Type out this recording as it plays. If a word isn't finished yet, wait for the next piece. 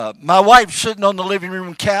My wife's sitting on the living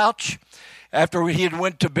room couch after he had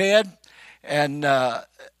went to bed, and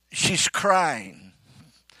she's crying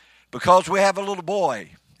because we have a little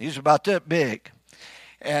boy. He's about that big.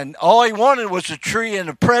 And all he wanted was a tree and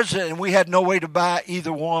a present, and we had no way to buy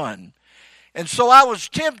either one. And so I was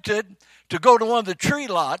tempted to go to one of the tree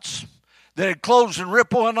lots that had closed and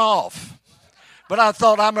rip one off. But I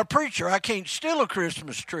thought, I'm a preacher. I can't steal a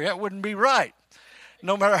Christmas tree. That wouldn't be right,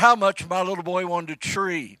 no matter how much my little boy wanted a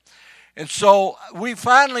tree. And so we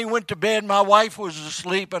finally went to bed. My wife was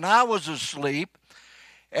asleep, and I was asleep.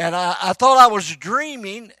 And I thought I was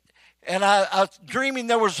dreaming, and I was dreaming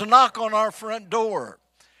there was a knock on our front door.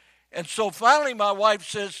 And so finally my wife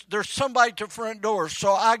says, there's somebody at the front door.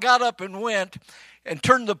 So I got up and went and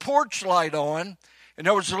turned the porch light on, and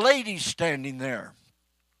there was a lady standing there.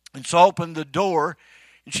 And so I opened the door,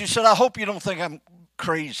 and she said, I hope you don't think I'm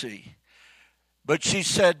crazy. But she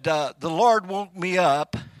said, the Lord woke me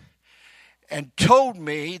up and told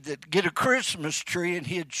me that get a Christmas tree and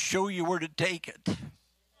he'd show you where to take it.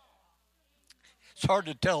 It's hard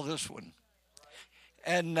to tell this one.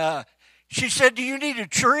 And she said, do you need a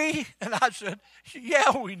tree? And I said,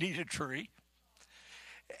 yeah, we need a tree.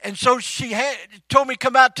 And so she told me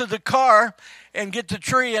come out to the car and get the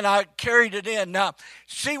tree, and I carried it in. Now,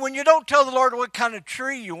 see, when you don't tell the Lord what kind of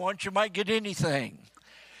tree you want, you might get anything.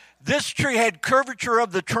 This tree had curvature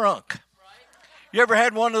of the trunk. You ever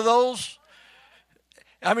had one of those?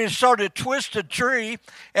 I mean, it started a twisted tree,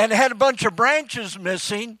 and it had a bunch of branches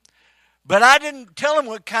missing. But I didn't tell him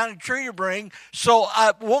what kind of tree to bring, so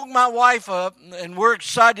I woke my wife up, and we're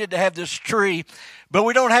excited to have this tree, but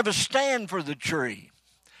we don't have a stand for the tree.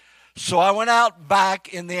 So I went out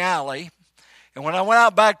back in the alley, and when I went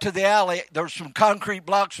out back to the alley, there were some concrete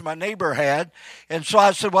blocks my neighbor had, and so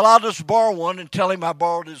I said, well, I'll just borrow one and tell him I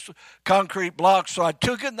borrowed his concrete block. So I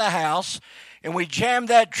took it in the house, and we jammed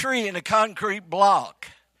that tree in a concrete block.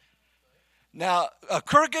 Now, a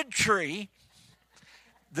crooked tree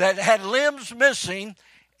that had limbs missing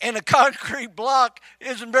and a concrete block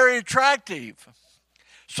isn't very attractive.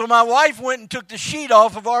 So my wife went and took the sheet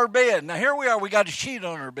off of our bed. Now here we are, we got a sheet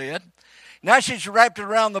on our bed. Now she's wrapped it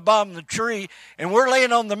around the bottom of the tree, and we're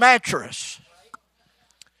laying on the mattress.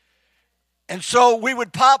 And so we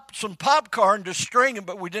would pop some popcorn to string it,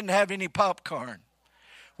 but we didn't have any popcorn.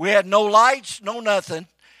 We had no lights, no nothing.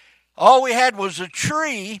 All we had was a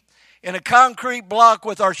tree in a concrete block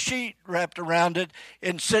with our sheet wrapped around it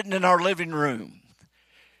and sitting in our living room.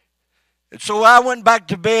 And so I went back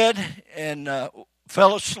to bed and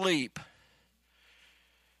fell asleep.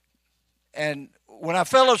 And when I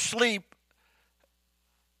fell asleep,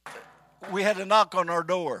 we had a knock on our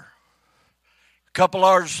door a couple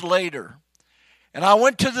hours later. And I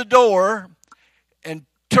went to the door and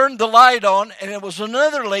turned the light on, and it was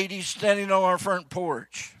another lady standing on our front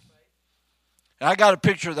porch. And I got a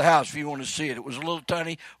picture of the house if you want to see it. It was a little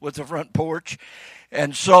tiny with the front porch.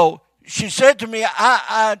 And so she said to me,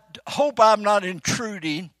 I hope I'm not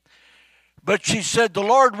intruding. But she said, the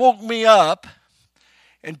Lord woke me up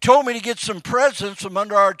and told me to get some presents from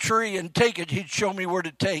under our tree and take it. He'd show me where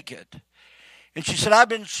to take it. And she said, I've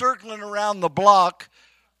been circling around the block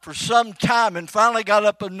for some time and finally got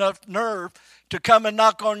up enough nerve to come and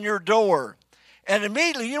knock on your door. And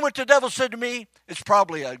immediately, you know what the devil said to me? It's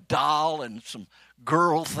probably a doll and some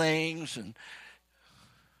girl things. And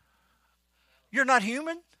you're not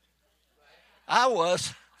human? I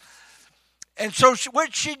was. And so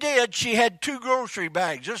what she did, she had 2 grocery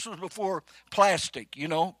bags. This was before plastic,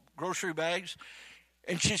 grocery bags.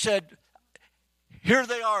 And she said, here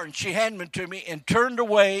they are. And she handed them to me and turned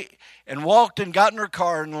away and walked and got in her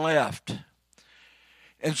car and left.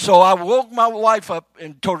 And so I woke my wife up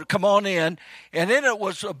and told her, come on in. And then it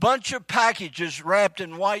was a bunch of packages wrapped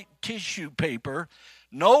in white tissue paper.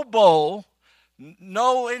 No bowl,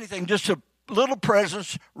 no anything, just a little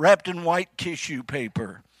presents wrapped in white tissue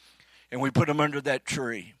paper. And we put them under that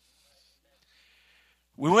tree.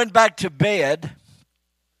 We went back to bed.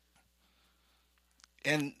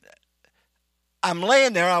 And I'm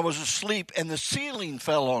laying there, I was asleep, and the ceiling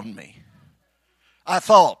fell on me. I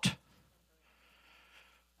thought.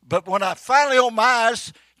 But when I finally opened my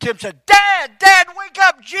eyes, Tim said, Dad, wake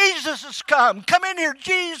up, Jesus has come. Come in here,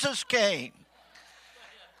 Jesus came.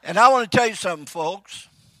 And I want to tell you something, folks.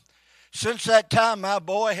 Since that time, my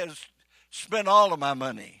boy has spent all of my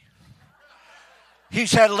money.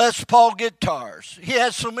 He's had Les Paul guitars. He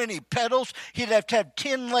has so many pedals, he'd have to have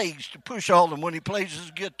 10 legs to push all of them when he plays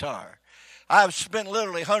his guitar. I've spent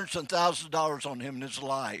literally hundreds and thousands of dollars on him in his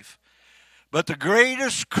life. But the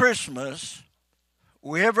greatest Christmas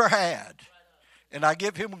we ever had, and I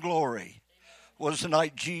give him glory, was the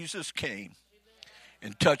night Jesus came.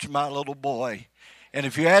 and touch my little boy. And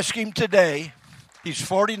if you ask him today, he's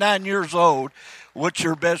 49 years old, what's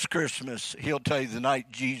your best Christmas? He'll tell you the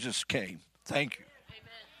night Jesus came. Thank you.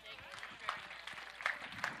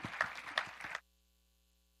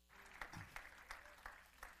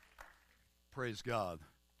 Praise God.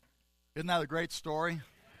 Isn't that a great story?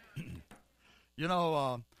 You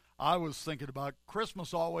know, I was thinking about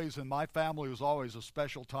Christmas always, in my family, was always a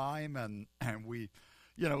special time, and we,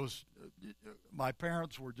 you know, my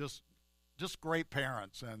parents were just great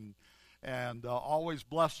parents, and always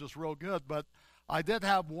blessed us real good. But I did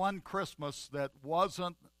have one Christmas that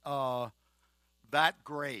wasn't that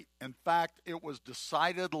great. In fact, it was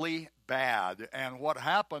decidedly bad. And what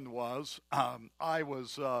happened was I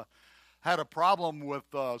was had a problem with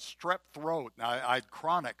strep throat. I had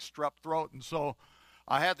chronic strep throat, and so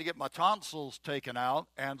I had to get my tonsils taken out.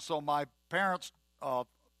 And so my parents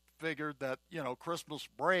figured that, you know, Christmas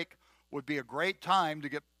break would be a great time to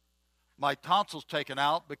get my tonsils taken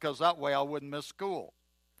out, because that way I wouldn't miss school.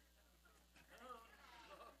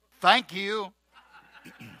 Thank you.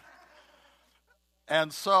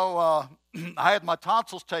 And so I had my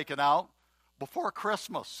tonsils taken out before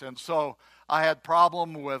Christmas, and so I had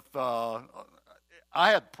problems with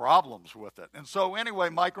it. And so anyway,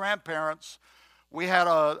 my grandparents, we had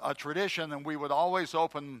a tradition, and we would always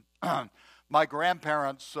open my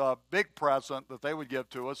grandparents' big present that they would give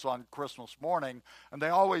to us on Christmas morning, and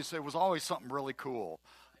it was always something really cool.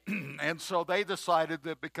 And so they decided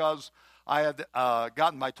that because I had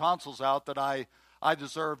gotten my tonsils out, that I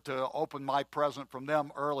deserved to open my present from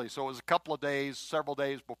them early. So it was several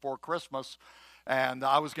days before Christmas, and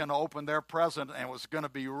I was going to open their present, and it was going to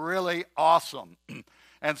be really awesome.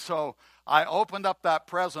 And so I opened up that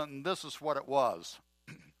present, and this is what it was.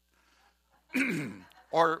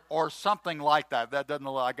 or something like that. That doesn't.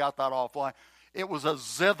 I got that offline. It was a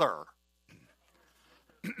zither.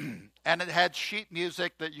 And it had sheet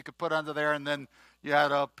music that you could put under there, and then you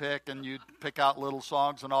had a pick, and you'd pick out little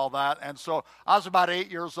songs and all that. And so I was about 8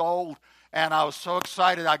 years old, and I was so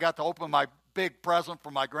excited I got to open my big present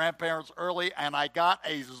from my grandparents early, and I got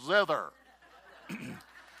a zither.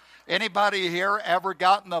 Anybody here ever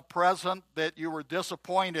gotten a present that you were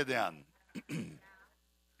disappointed in?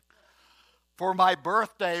 For my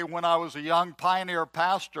birthday, when I was a young pioneer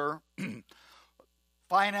pastor,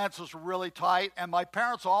 finances were really tight, and my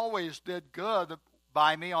parents always did good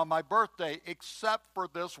by me on my birthday, except for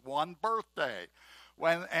this one birthday.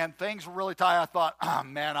 And things were really tight, I thought, oh,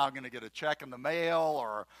 man, I'm going to get a check in the mail,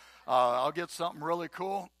 or I'll get something really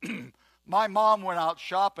cool. My mom went out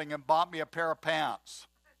shopping and bought me a pair of pants.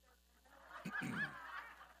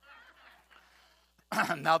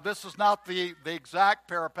 Now, this is not the exact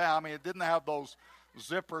pair of pants. I mean, it didn't have those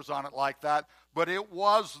zippers on it like that, but it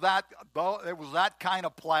was that kind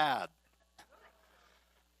of plaid.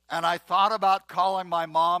 And I thought about calling my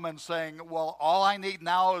mom and saying, well, all I need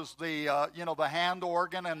now is the hand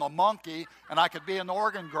organ and the monkey, and I could be an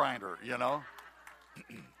organ grinder, you know.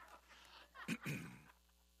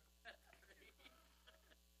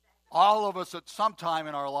 All of us at some time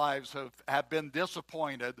in our lives have been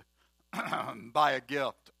disappointed by a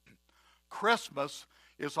gift. Christmas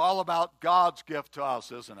is all about God's gift to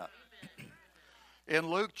us, isn't it? In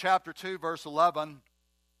Luke chapter 2, verse 11,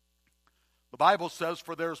 the Bible says,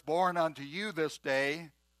 "For there's born unto you this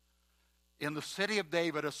day in the city of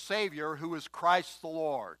David a Savior who is Christ the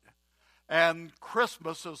Lord." And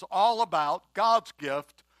Christmas is all about God's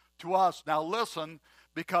gift to us. Now listen,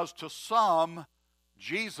 because to some,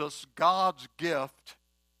 Jesus, God's gift,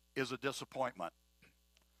 is a disappointment.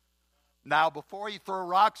 Now, before you throw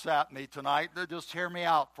rocks at me tonight, just hear me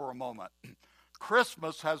out for a moment.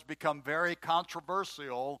 Christmas has become very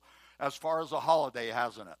controversial as far as a holiday,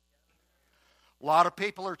 hasn't it? A lot of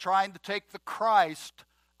people are trying to take the Christ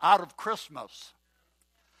out of Christmas,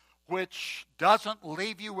 which doesn't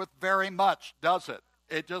leave you with very much, does it?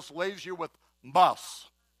 It just leaves you with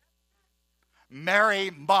muss.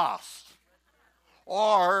 Merry muss.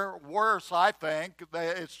 Or worse, I think,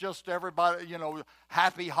 it's just everybody,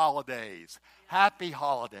 happy holidays. Happy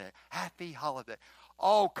holiday. Happy holiday.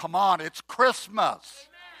 Oh, come on, it's Christmas.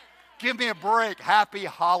 Give me a break. Happy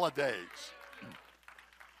holidays.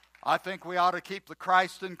 I think we ought to keep the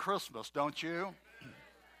Christ in Christmas, don't you?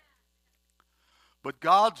 But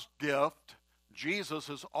God's gift, Jesus,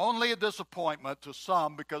 is only a disappointment to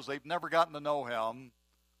some because they've never gotten to know him,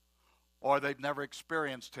 or they've never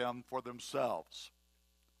experienced him for themselves.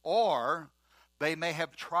 Or they may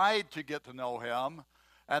have tried to get to know him,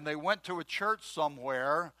 and they went to a church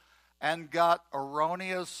somewhere and got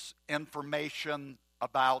erroneous information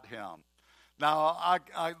about him. Now,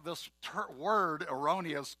 this word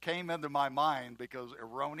erroneous came into my mind because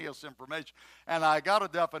erroneous information, and I got a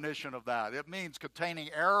definition of that. It means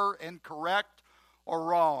containing error, incorrect, or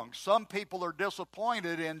wrong. Some people are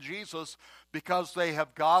disappointed in Jesus because they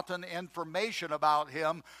have gotten information about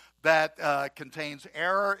him that contains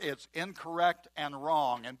error, it's incorrect and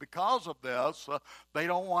wrong. And because of this, they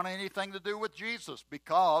don't want anything to do with Jesus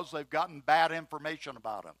because they've gotten bad information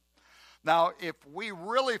about him. Now, if we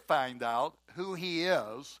really find out who he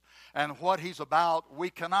is and what he's about,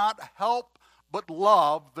 we cannot help but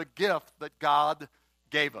love the gift that God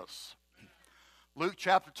gave us. Luke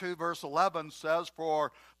chapter 2, verse 11 says,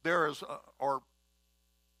 what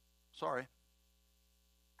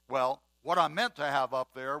I meant to have up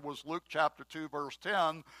there was Luke chapter 2, verse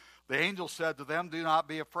 10. The angel said to them, "Do not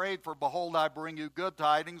be afraid, for behold, I bring you good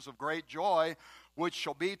tidings of great joy, which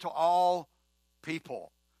shall be to all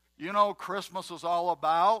people." You know, Christmas is all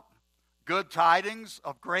about good tidings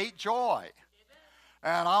of great joy.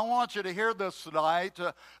 And I want you to hear this tonight,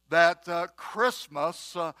 that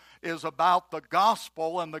Christmas is about the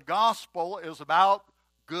gospel, and the gospel is about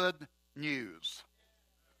good news.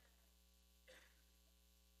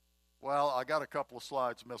 Well, I got a couple of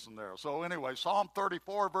slides missing there. So anyway, Psalm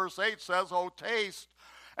 34, verse 8 says, "Oh, taste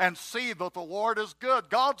and see that the Lord is good."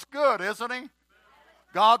 God's good, isn't he?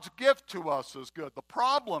 God's gift to us is good. The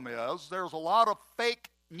problem is there's a lot of fake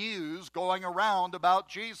news going around about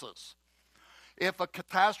Jesus. If a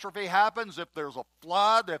catastrophe happens, if there's a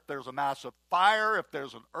flood, if there's a massive fire, if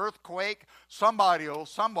there's an earthquake, somebody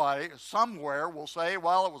somewhere will say,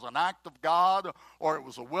 well, it was an act of God or it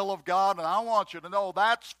was a will of God. And I want you to know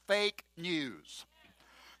that's fake news.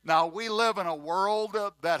 Now, we live in a world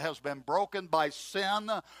that has been broken by sin,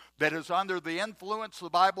 that is under the influence, the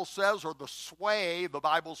Bible says, or the sway, the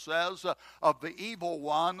Bible says, of the evil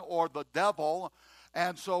one or the devil.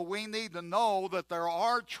 And so we need to know that there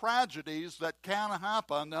are tragedies that can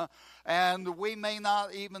happen, and we may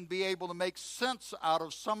not even be able to make sense out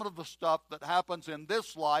of some of the stuff that happens in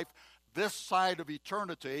this life, this side of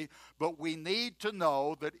eternity, but we need to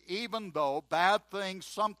know that even though bad things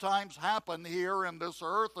sometimes happen here in this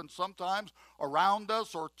earth and sometimes around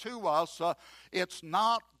us or to us, it's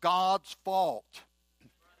not God's fault.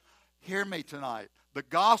 Hear me tonight. The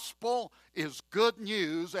gospel is good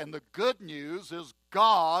news, and the good news is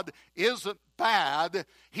God isn't bad,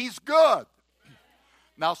 he's good.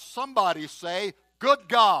 Now somebody say, good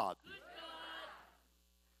God.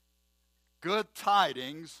 Good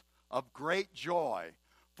tidings of great joy.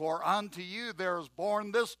 For unto you there is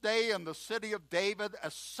born this day in the city of David a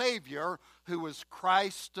Savior who is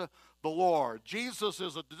Christ the Lord. Jesus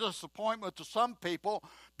is a disappointment to some people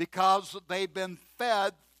because they've been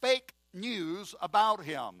fed fake news about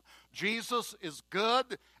him. Jesus is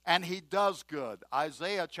good and he does good.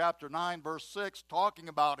 Isaiah chapter 9 verse 6 talking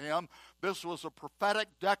about him, this was a prophetic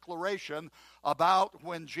declaration about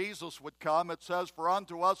when Jesus would come. It says, "For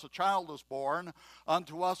unto us a child is born,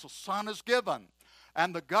 unto us a son is given,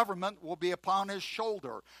 and the government will be upon his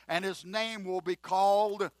shoulder, and his name will be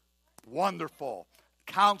called Wonderful,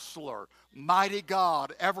 Counselor, Mighty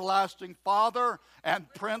God, Everlasting Father,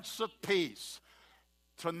 and Prince of Peace."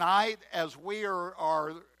 Tonight, as we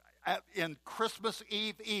are in Christmas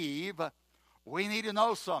Eve, we need to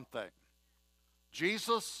know something.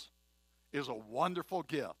 Jesus is a wonderful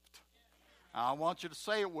gift. I want you to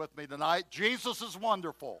say it with me tonight. Jesus is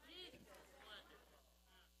wonderful.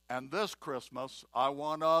 And this Christmas, I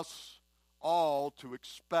want us all to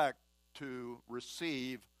expect to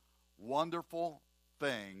receive wonderful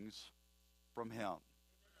things from him.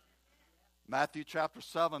 Matthew chapter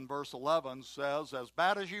 7 verse 11 says, "As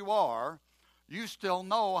bad as you are, you still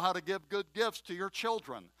know how to give good gifts to your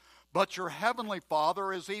children. But your heavenly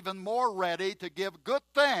Father is even more ready to give good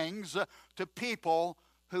things to people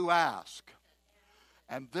who ask."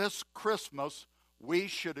 And this Christmas, we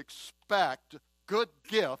should expect good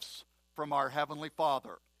gifts from our Heavenly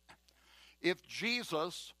Father. If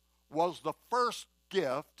Jesus was the first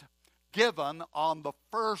gift given on the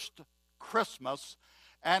first Christmas,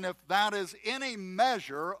 and if that is any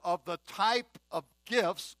measure of the type of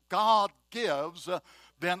gifts God gives,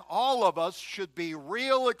 then all of us should be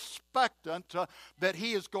real expectant that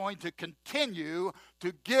he is going to continue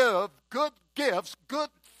to give good gifts,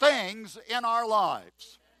 good things in our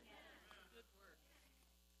lives.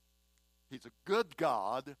 He's a good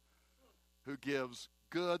God who gives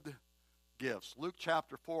good gifts. Luke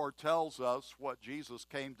chapter 4 tells us what Jesus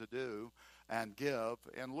came to do and give.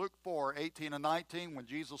 In Luke 4, 18 and 19, when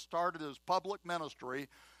Jesus started his public ministry,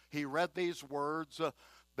 he read these words,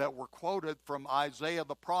 that were quoted from Isaiah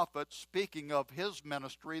the prophet, speaking of his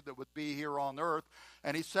ministry that would be here on earth.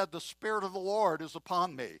 And he said, the Spirit of the Lord is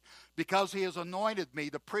upon me, because he has anointed me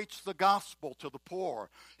to preach the gospel to the poor.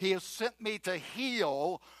 He has sent me to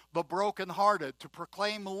heal the brokenhearted, to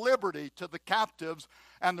proclaim liberty to the captives,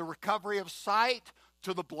 and the recovery of sight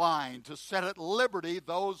to the blind, to set at liberty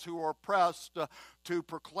those who are oppressed, to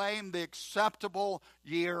proclaim the acceptable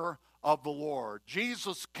year of the Lord.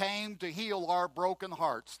 Jesus came to heal our broken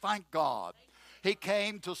hearts. Thank God. He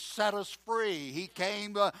came to set us free. He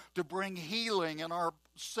came to bring healing in our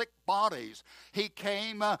sick bodies. He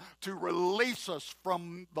came to release us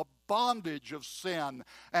from the bondage of sin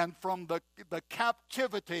and from the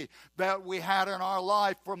captivity that we had in our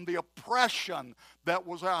life, from the oppression that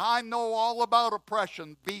was there. I know all about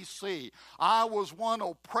oppression, BC. I was one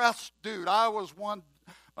oppressed dude. I was one,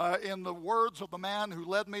 in the words of the man who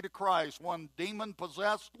led me to Christ, one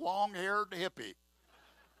demon-possessed, long-haired hippie.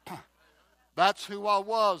 That's who I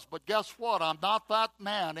was. But guess what? I'm not that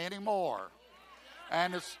man anymore.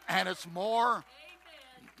 And it's more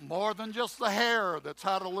than just the hair that's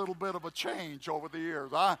had a little bit of a change over the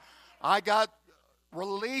years. I got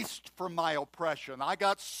released from my oppression. I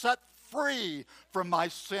got set free from my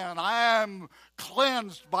sin. I am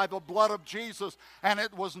cleansed by the blood of Jesus. And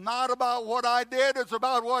it was not about what I did, it's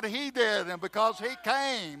about what he did. And because he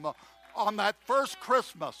came on that first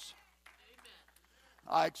Christmas,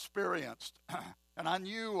 I experienced, and I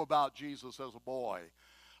knew about Jesus as a boy.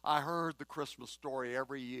 I heard the Christmas story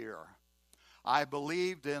every year. I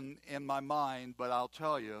believed in my mind, but I'll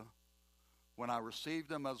tell you, when I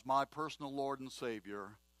received him as my personal Lord and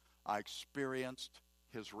Savior, I experienced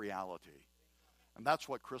his reality. And that's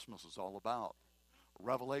what Christmas is all about. A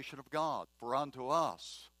revelation of God. For unto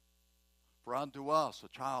us a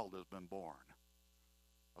child has been born.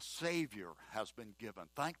 A Savior has been given.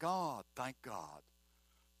 Thank God, thank God.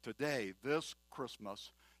 Today, this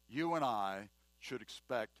Christmas, you and I should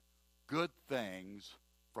expect good things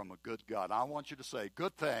from a good God. I want you to say,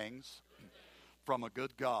 good things from a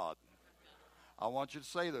good God. I want you to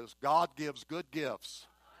say this. God gives good gifts.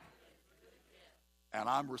 And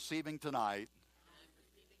I'm receiving tonight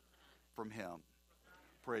from him.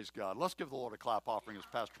 Praise God. Let's give the Lord a clap offering as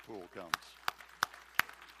Pastor Poole comes.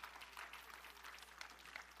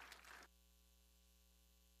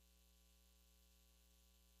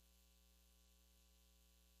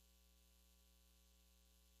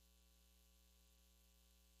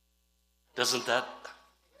 Doesn't that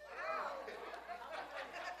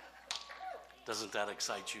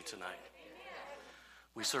excite you tonight?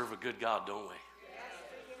 We serve a good God, don't we?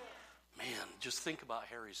 Man, just think about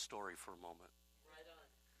Harry's story for a moment.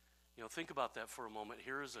 You know, think about that for a moment.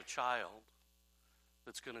 Here is a child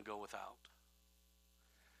that's going to go without.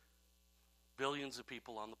 Billions of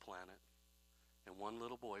people on the planet, and one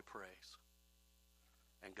little boy prays,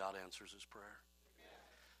 and God answers his prayer.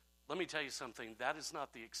 Let me tell you something. That is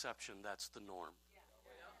not the exception. That's the norm.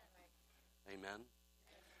 Amen.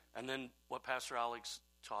 And then what Pastor Alex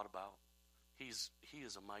taught about. He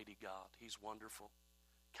is a mighty God. He's wonderful.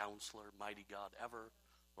 Counselor, mighty God,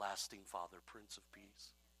 everlasting Father, Prince of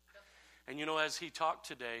Peace. And you know, as he talked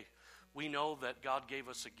today, we know that God gave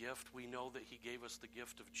us a gift. We know that he gave us the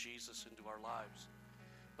gift of Jesus into our lives.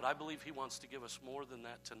 But I believe he wants to give us more than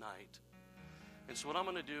that tonight. And so what I'm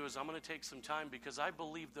going to do is I'm going to take some time, because I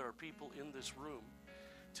believe there are people in this room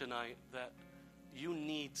tonight that you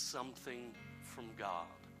need something from God.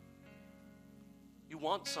 You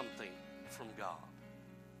want something from God.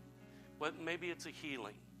 Well, maybe it's a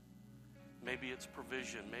healing. Maybe it's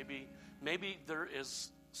provision. Maybe there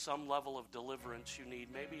is some level of deliverance you need.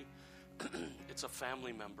 Maybe it's a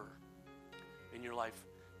family member in your life.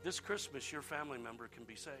 This Christmas, your family member can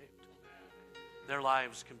be saved. Their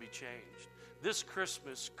lives can be changed. This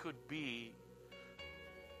Christmas could be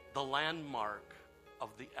the landmark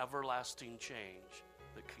of the everlasting change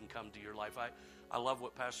that can come to your life. I love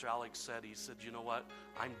what Pastor Alex said. He said, you know what?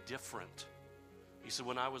 I'm different. He said,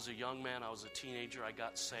 when I was a young man, I was a teenager, I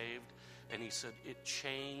got saved. And he said, it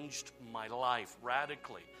changed my life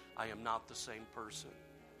radically. I am not the same person.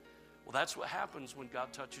 Well, that's what happens when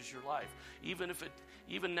God touches your life. Even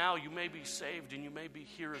now, you may be saved and you may be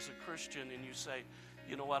here as a Christian and you say,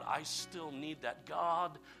 you know what, I still need that.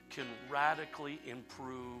 God can radically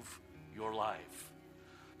improve your life.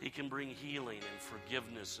 He can bring healing and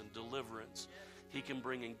forgiveness and deliverance. He can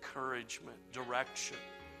bring encouragement, direction.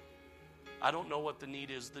 I don't know what the need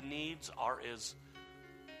is. The needs are as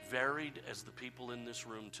varied as the people in this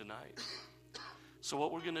room tonight. So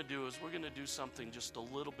what we're going to do is we're going to do something just a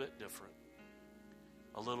little bit different.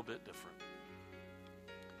 A little bit different.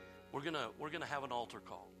 We're going to have an altar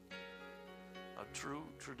call. a true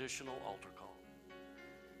traditional altar call.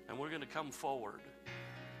 And we're going to come forward.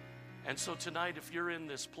 And so tonight, if you're in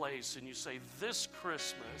this place and you say, this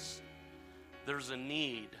Christmas, there's a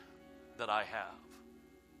need that I have.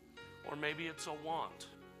 Or maybe it's a want.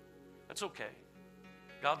 That's okay.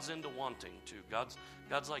 God's into wanting too. God's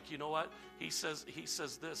like, you know what? He says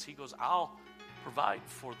this. He goes, I'll provide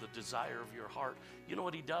for the desire of your heart. You know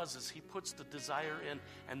what he does is he puts the desire in,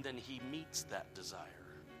 and then he meets that desire.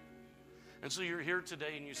 And so you're here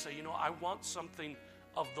today and you say, you know, I want something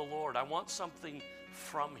of the Lord. I want something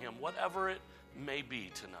from him, whatever it may be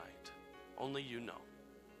tonight. Only you know.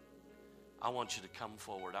 I want you to come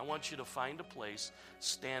forward. I want you to find a place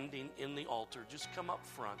standing in the altar. Just come up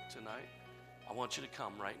front tonight. I want you to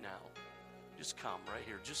come right now. Just come right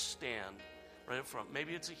here. Just stand right up front.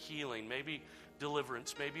 Maybe it's a healing. Maybe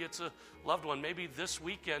deliverance. Maybe it's a loved one. Maybe this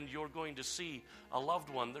weekend you're going to see a loved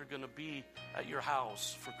one. They're going to be at your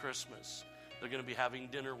house for Christmas. They're going to be having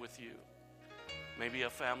dinner with you. Maybe a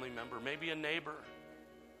family member. Maybe a neighbor.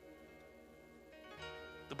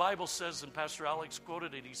 The Bible says, and Pastor Alex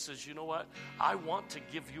quoted it, he says, you know what? I want to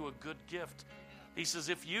give you a good gift. He says,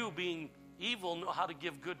 if you, being evil, know how to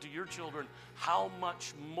give good to your children, how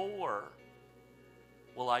much more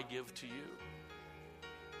will I give to you?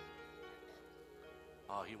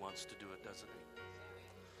 Oh, he wants to do it, doesn't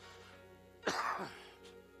he?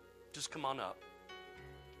 Just come on up.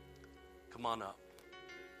 Come on up.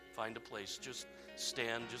 Find a place. Just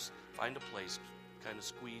stand. Just find a place. Kind of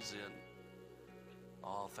squeeze in.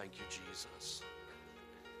 Oh, thank you, Jesus.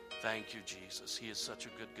 Thank you, Jesus. He is such a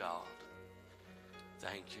good God.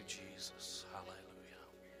 Thank you, Jesus. Hallelujah.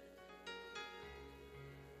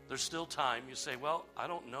 There's still time. You say, well, I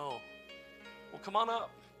don't know. Well, come on up.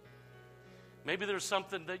 Maybe there's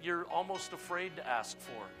something that you're almost afraid to ask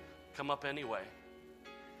for. Come up anyway.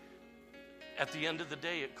 At the end of the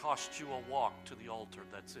day, it costs you a walk to the altar.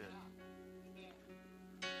 That's it.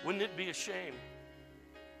 Wouldn't it be a shame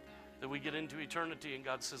that we get into eternity and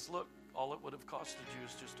God says, look, all it would have costed you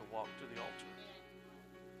is just to walk to the altar.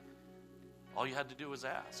 All you had to do was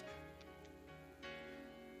ask.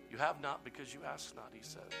 You have not because you ask not, he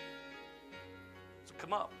said. So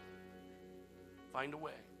come up. Find a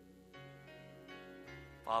way.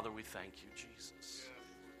 Father, we thank you, Jesus.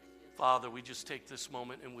 Father, we just take this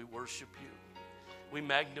moment and we worship you. We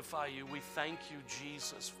magnify you. We thank you,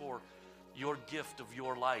 Jesus, for your gift of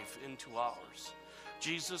your life into ours.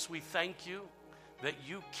 Jesus, we thank you that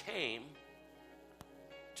you came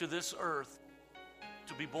to this earth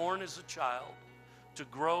to be born as a child, to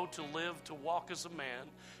grow, to live, to walk as a man,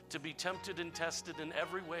 to be tempted and tested in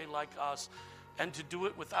every way like us, and to do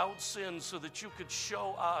it without sin so that you could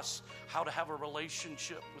show us how to have a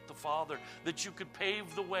relationship with the Father, that you could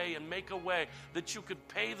pave the way and make a way, that you could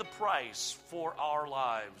pay the price for our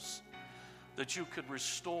lives, that you could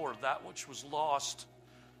restore that which was lost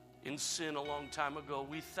in sin a long time ago.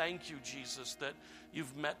 We thank you, Jesus, that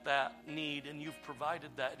you've met that need and you've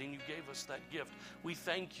provided that and you gave us that gift. We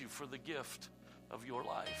thank you for the gift of your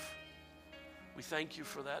life. We thank you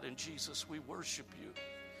for that, and Jesus, we worship you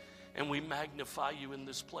and we magnify you in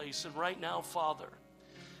this place. And right now, Father,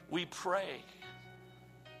 we pray,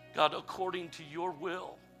 God, according to your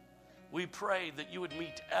will, we pray that you would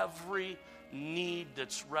meet every need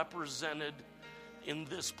that's represented in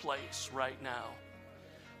this place right now.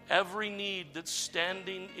 Every need that's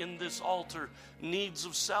standing in this altar, needs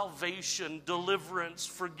of salvation, deliverance,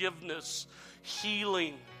 forgiveness,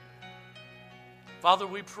 healing. Father,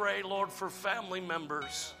 we pray, Lord, for family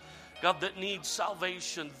members, God, that need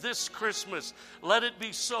salvation this Christmas. Let it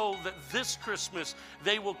be so that this Christmas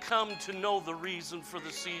they will come to know the reason for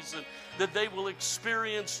the season, that they will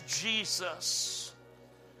experience Jesus.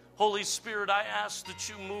 Holy Spirit, I ask that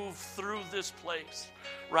you move through this place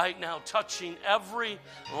right now, touching every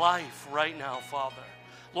life right now, Father.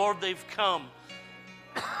 Lord, they've come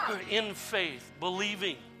in faith,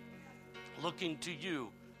 believing, looking to you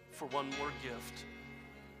for one more gift.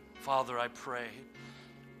 Father, I pray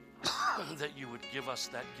that you would give us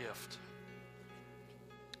that gift.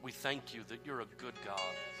 We thank you that you're a good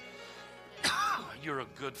God. You're a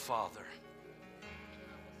good Father.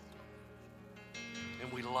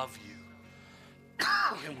 And we love you.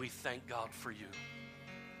 And we thank God for you.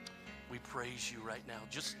 We praise you right now.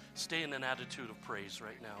 Just stay in an attitude of praise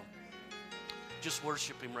right now. Just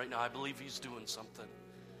worship him right now. I believe he's doing something.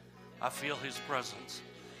 I feel his presence.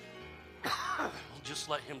 Just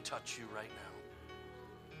let him touch you right now.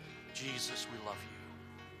 Jesus, we love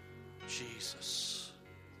you. Jesus.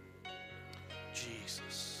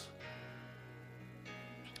 Jesus.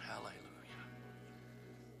 Hallelujah.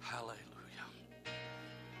 Hallelujah.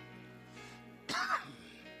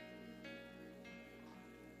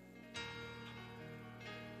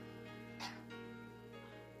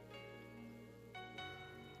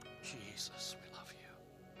 Jesus, we love you.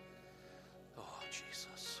 Oh,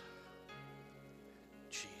 Jesus.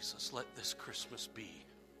 Jesus, let this Christmas be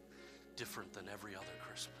different than every other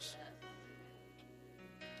Christmas.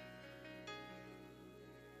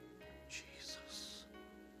 Jesus,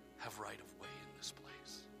 have right of way in this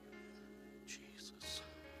place. Jesus.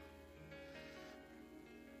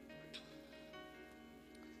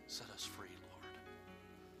 Set us free, Lord.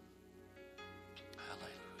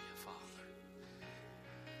 Hallelujah, Father.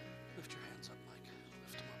 Lift your hands up, Mike.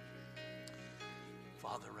 Lift them up.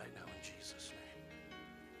 Father, right now in Jesus' name.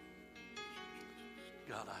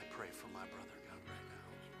 God, I pray for my brother, God, right now.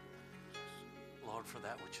 Lord, for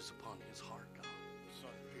that which is upon his heart, God.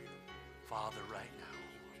 Father, right now,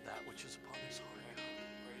 that which is upon his heart, God.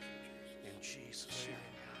 In Jesus' name,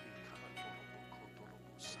 God.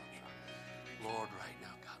 Lord, right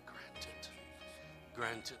now, God, grant it.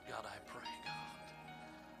 Grant it, God, I pray, God.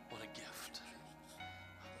 What a gift.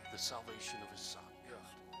 The salvation of his son,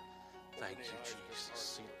 God. Thank you,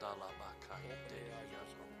 Jesus.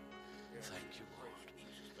 Thank you, Lord.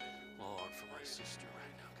 Lord, for my sister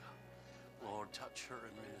right now, God. Lord, touch her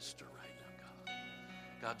and minister right now, God.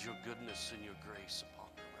 God, your goodness and your grace upon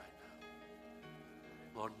her right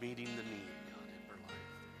now. Lord, meeting the need, God, in her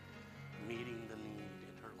life. Meeting the need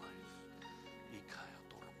in her life.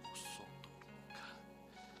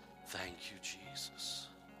 Thank you, Jesus.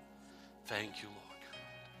 Thank you, Lord.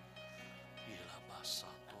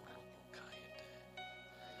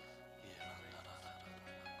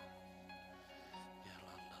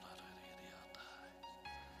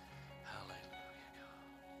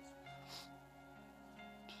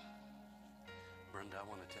 Brenda, I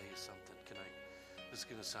want to tell you something. This is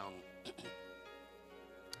going to sound, I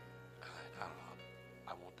don't know,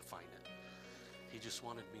 I won't define it. He just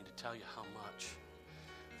wanted me to tell you how much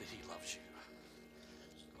that he loves you.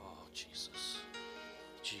 Oh, Jesus.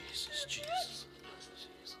 Jesus, Jesus,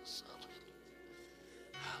 Jesus.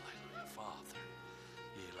 Hallelujah, Father.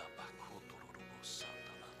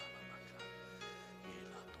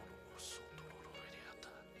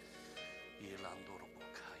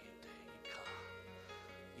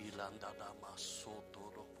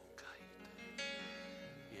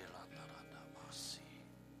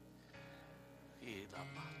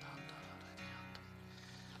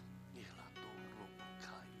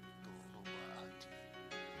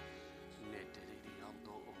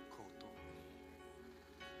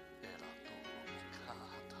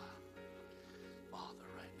 Father,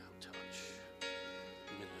 right now, touch.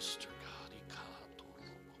 Minister, God.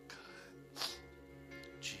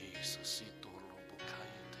 Jesus.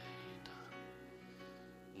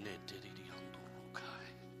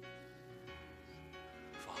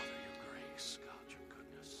 Father, your grace, God, your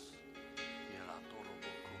goodness.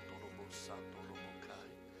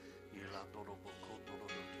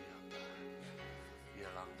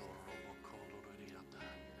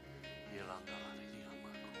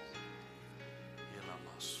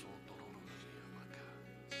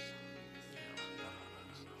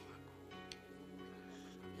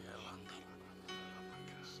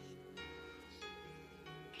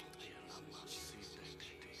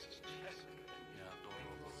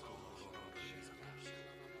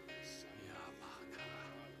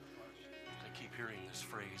 Hearing this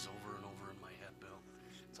phrase over and over in my head, Bill.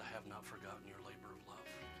 It's, I have not forgotten your labor of love.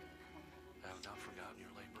 I have not forgotten your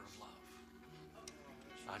labor of love.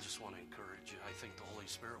 I just want to encourage you. I think the Holy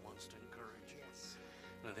Spirit wants to encourage you.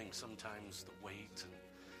 And I think sometimes the weight and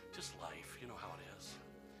just life, you know how it is.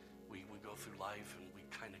 We go through life and we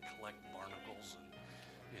kind of collect barnacles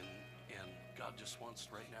and God just wants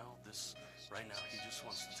right now, He just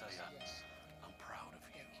wants to tell you, I'm proud of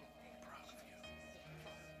you. I'm proud of you.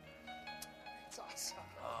 That's awesome.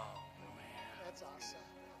 Oh, man. That's awesome.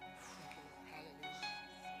 Hallelujah.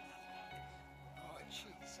 Oh,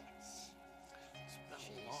 Jesus. It's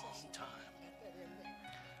been a long time.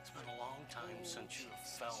 It's been a long time since you have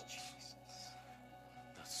felt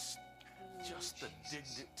just the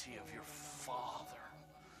dignity of your Father.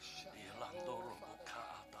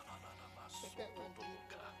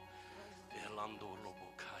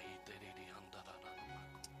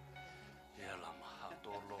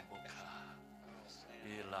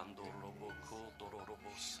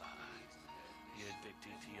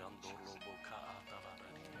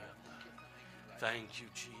 Thank you,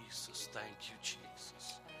 Jesus. Thank you,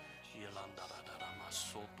 Jesus.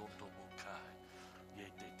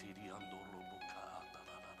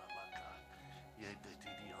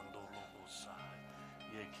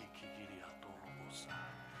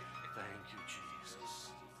 Thank you, Jesus.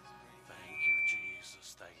 Thank you,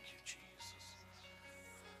 Jesus. Thank you, Jesus.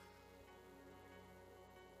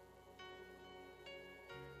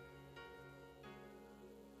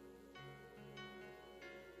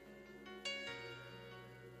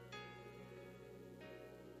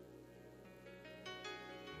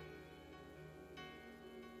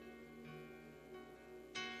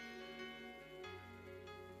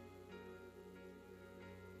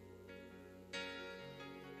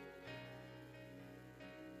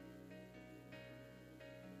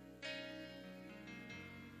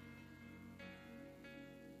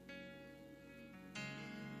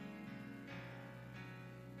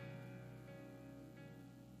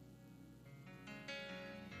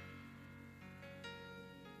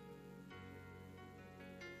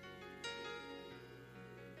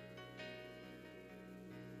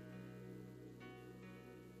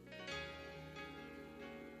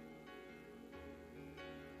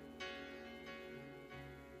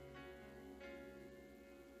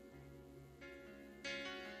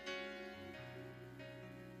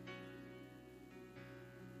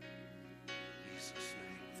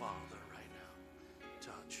 Father, right now,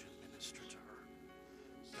 touch and minister to her.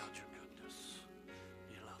 God, your goodness.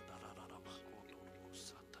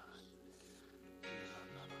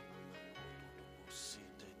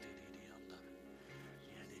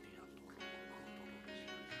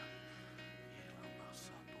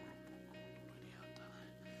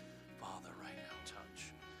 Father, right now,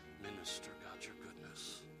 touch, minister, God, your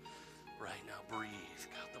goodness. Right now, breathe,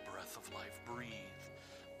 God, the breath of life. Breathe,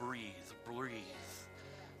 breathe, breathe.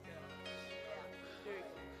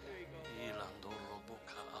 Ilandoro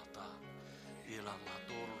boca ata,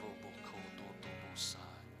 ilamadoro boco dodo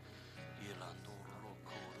bosai, ilandoro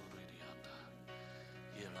corriata,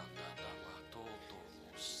 ilandada matoto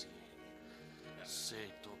mosi,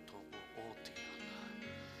 seto tobo otiana,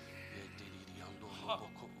 ediriandoro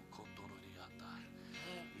boco cotoriata,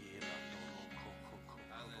 ilandoro coco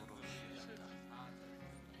cotoriata,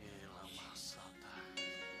 ilamasata.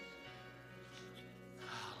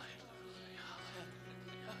 Hallelujah,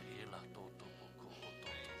 hallelujah. Ila toto boko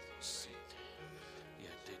toto site.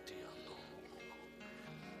 Yetete ando boko.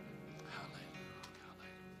 Hallelujah,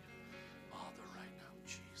 hallelujah. Father, right now,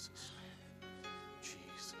 Jesus,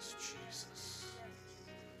 Jesus, Jesus,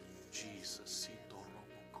 Jesus. Sito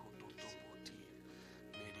boko toto boti.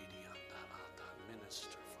 Meridi anda anda.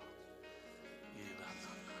 Minister, Father. Ila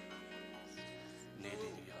na na na.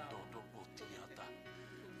 Neridi ando do boti anda.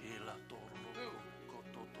 Ila toro boko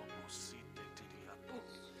toto bosite tiri ando.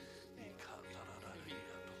 Ika tararari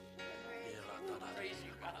ando. Ila tararari ando.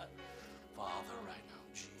 Father, right now,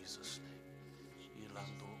 in Jesus' name.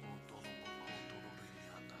 Ilando otoro boko torori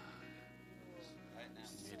anda.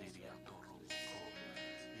 Meridi ando boko.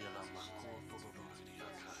 Ila mako torori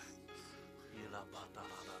aka. Ila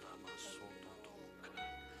batarara masoto toka.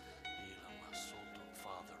 Ila masoto.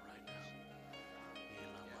 Father, right now.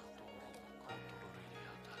 Ila matoro boko torori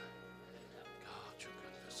anda. God, your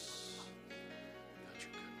goodness. God,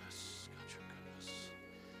 your goodness. God, your goodness.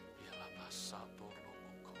 Ila basato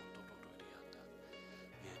roboko tororiata.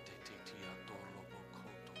 Yete titi adoro boko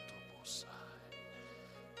totobosai.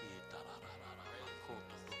 Itararara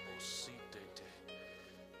makoto tobosite te.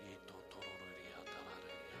 Ito tororiata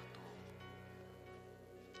rariato.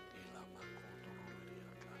 Ila makoto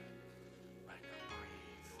tororiaka. Right now,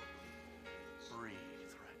 breathe.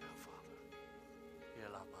 Breathe right now, Father.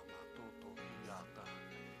 Ila mama toto hiata.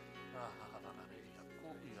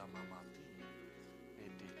 Ila mama ti.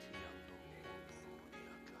 Editi ando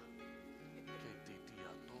tororiaka. Ketiti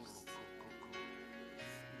adoro kokoko.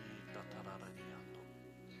 Itatarariando.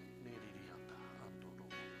 Neririanda andoro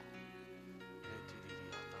boko.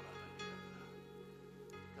 Netiriatarariaka.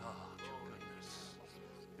 God, your goodness.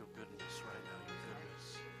 Your goodness right now, your goodness.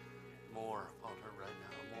 More upon her right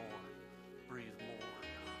now, more. Breathe more,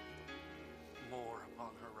 God. More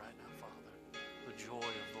upon her right now, Father. The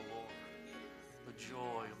joy of the Lord. The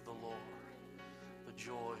joy of the Lord. The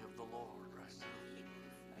joy of the Lord right now.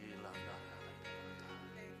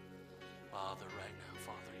 Father, right now,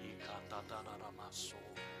 Father.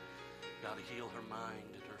 God, heal her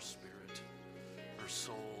mind and her spirit. Her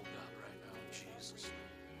soul, God, right now, in Jesus'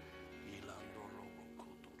 name.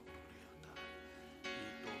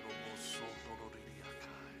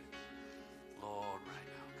 Lord, right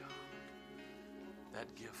now, God. That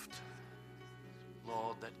gift.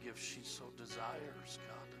 Lord, that gift she so desires,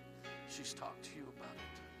 God. She's talked to you about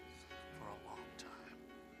it for a long time.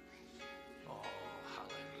 Oh,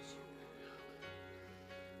 hallelujah.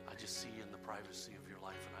 I just see in the privacy of your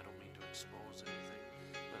life, and I don't mean to expose anything,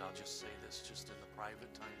 but I'll just say this, just in the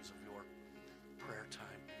private times of your prayer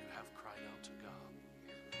time, you have cried out to God.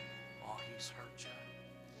 Oh, he's heard you.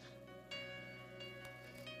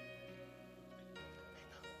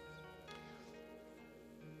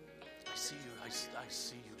 I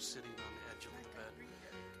see you sitting on the edge of the bed.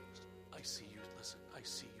 I see you, listen, I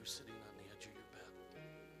see you sitting on the edge of your bed.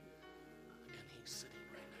 And he's sitting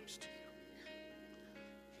right next to you.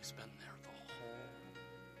 He's been there the whole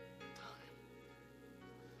time.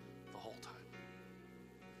 The whole time.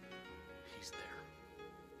 He's there.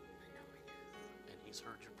 And he's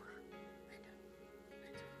heard your prayer. Amen.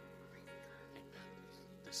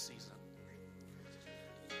 This season.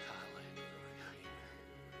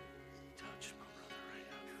 Touch my brother right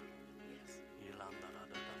now.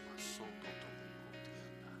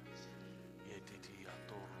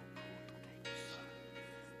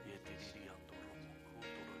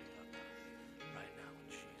 Right now, in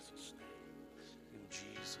Jesus' name. In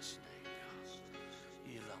Jesus' name, God.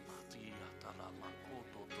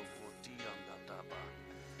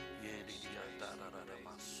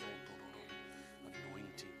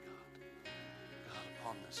 Anointing, God. God,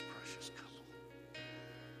 upon this precious couple.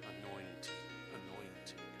 Anointing,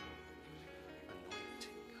 anointing,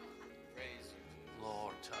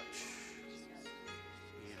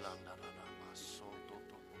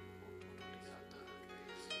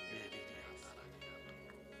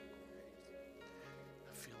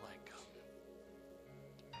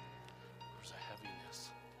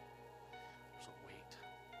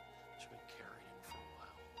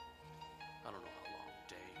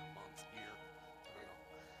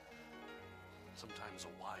 Sometimes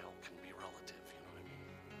a while can be relative, you know what I mean?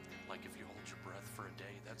 Like if you hold your breath for a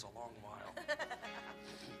day, that's a long while.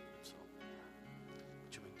 So, but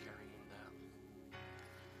you've been carrying that.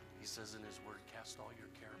 He says in his word, cast all your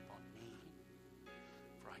care upon me,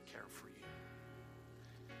 for I care for you.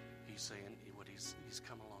 He's saying what he's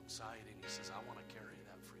come alongside and he says, I want to carry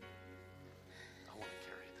that for you. I want to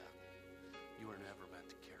carry that. You were never meant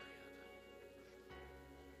to carry it.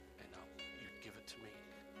 And now you give it to me.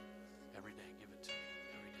 Every day, give it to me.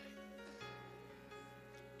 Every day.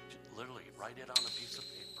 Literally, write it on a piece of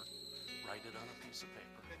paper. Write it on a piece of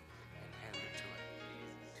paper and hand it to him.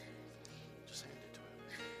 Just hand it to him.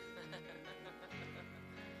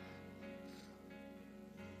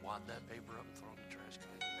 Wad that paper up and throw it in the trash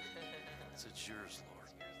can. It's yours,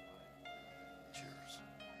 Lord. It's yours.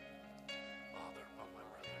 Father, oh my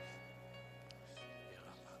brother.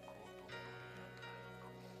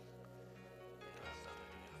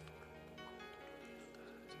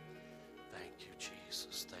 Thank you,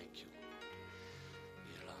 Jesus. Thank you, Lord.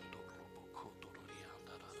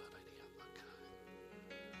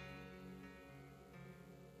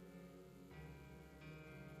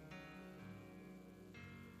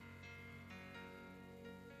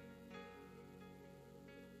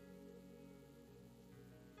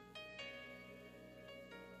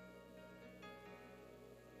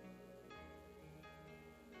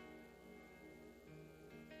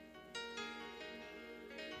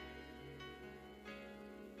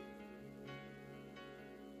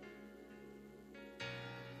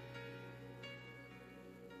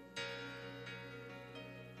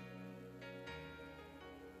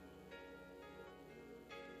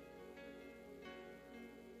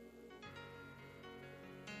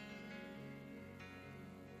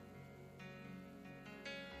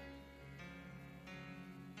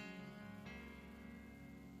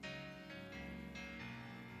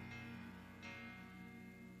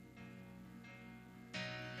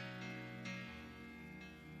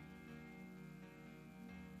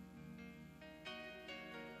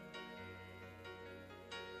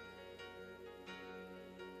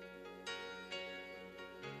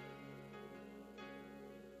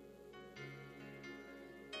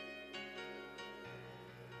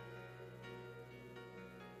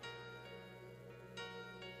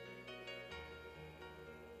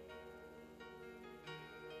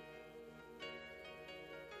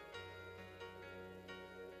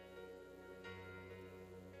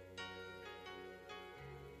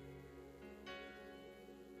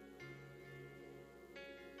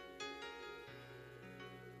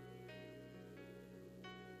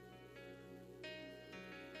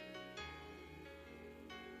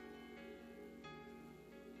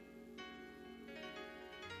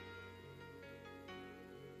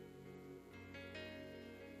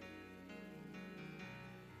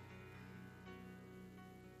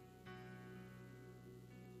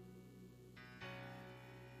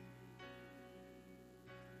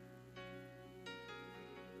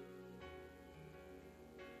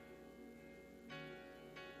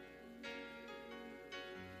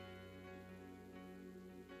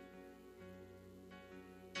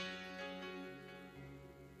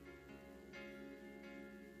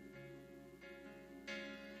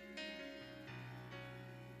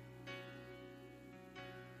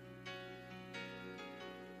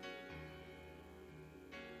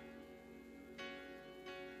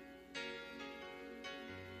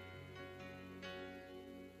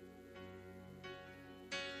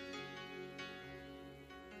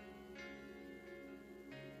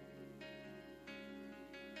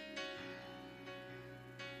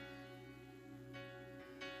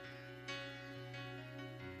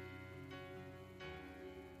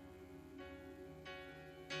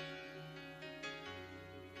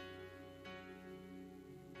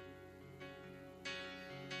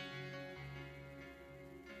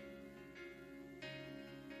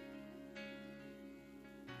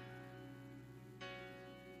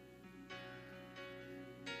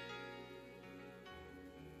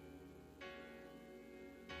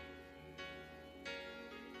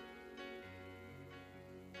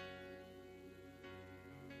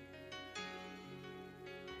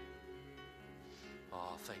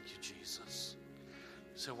 Oh, thank you, Jesus.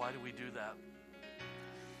 So why do we do that?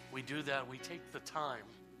 We do that, we take the time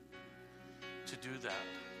to do that.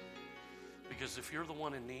 Because if you're the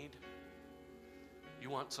one in need, you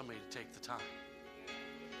want somebody to take the time.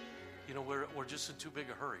 You know, we're just in too big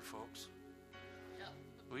a hurry, folks.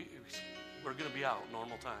 We're going to be out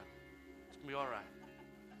normal time. It's going to be all right.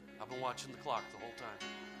 I've been watching the clock the whole time.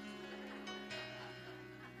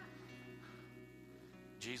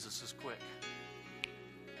 Jesus is quick.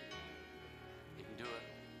 He can do it.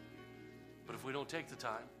 But if we we don't take the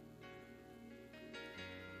time,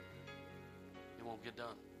 it won't get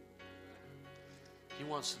done. He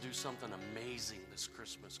wants to do something amazing this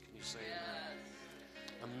Christmas. Can you say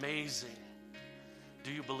amen? Amazing.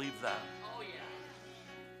 Do you believe that? Oh, yeah.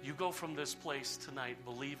 You go from this place tonight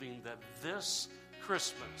believing that this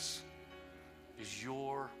Christmas is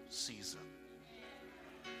your season.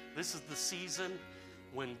 This is the season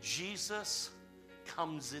when Jesus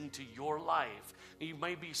comes into your life. You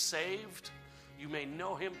may be saved. You may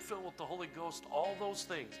know him, filled with the Holy Ghost, all those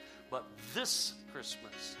things. But this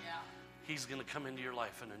Christmas, he's going to come into your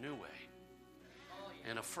life in a new way,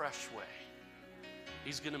 in a fresh way.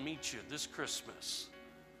 He's going to meet you this Christmas.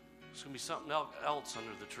 There's going to be something else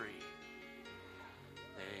under the tree.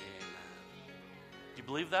 Amen. Do you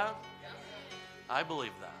believe that? I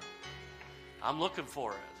believe that. I'm looking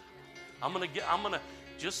for it. I'm going to,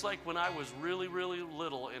 just like when I was really, really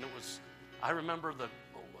little, and I remember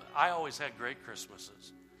I always had great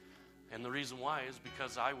Christmases. And the reason why is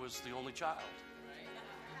because I was the only child.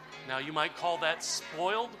 Now, you might call that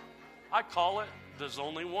spoiled. I call it, there's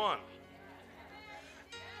only one.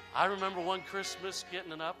 I remember one Christmas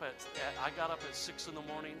getting up I got up at 6 in the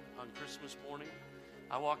morning on Christmas morning.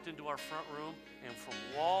 I walked into our front room, and from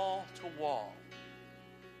wall to wall,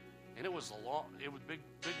 and it was big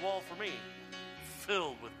wall for me,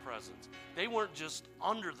 filled with presents. They weren't just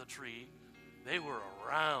under the tree, they were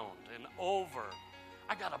around and over.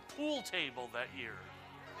 I got a pool table that year.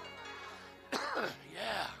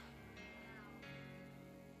 Yeah.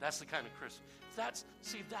 That's the kind of Christmas.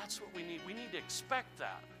 That's what we need. We need to expect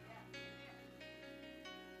that.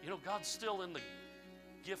 You know, God's still in the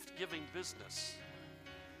gift-giving business.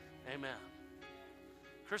 Amen.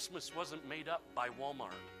 Christmas wasn't made up by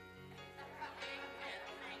Walmart.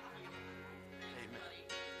 Amen.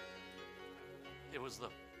 It was the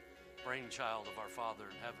brainchild of our Father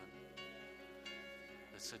in heaven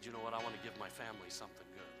that said, you know what, I want to give my family something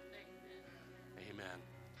good. Amen.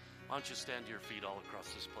 Why don't you stand to your feet all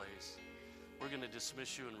across this place? We're going to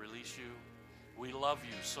dismiss you and release you. We love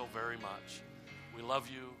you so very much. We love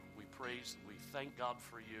you. We praise. We thank God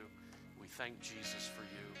for you. We thank Jesus for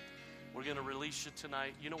you. We're going to release you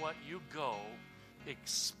tonight. You know what? You go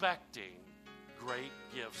expecting great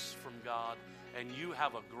gifts from God, and you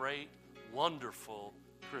have a great, wonderful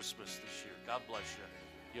Christmas this year. God bless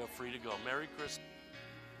you. You're free to go. Merry Christmas.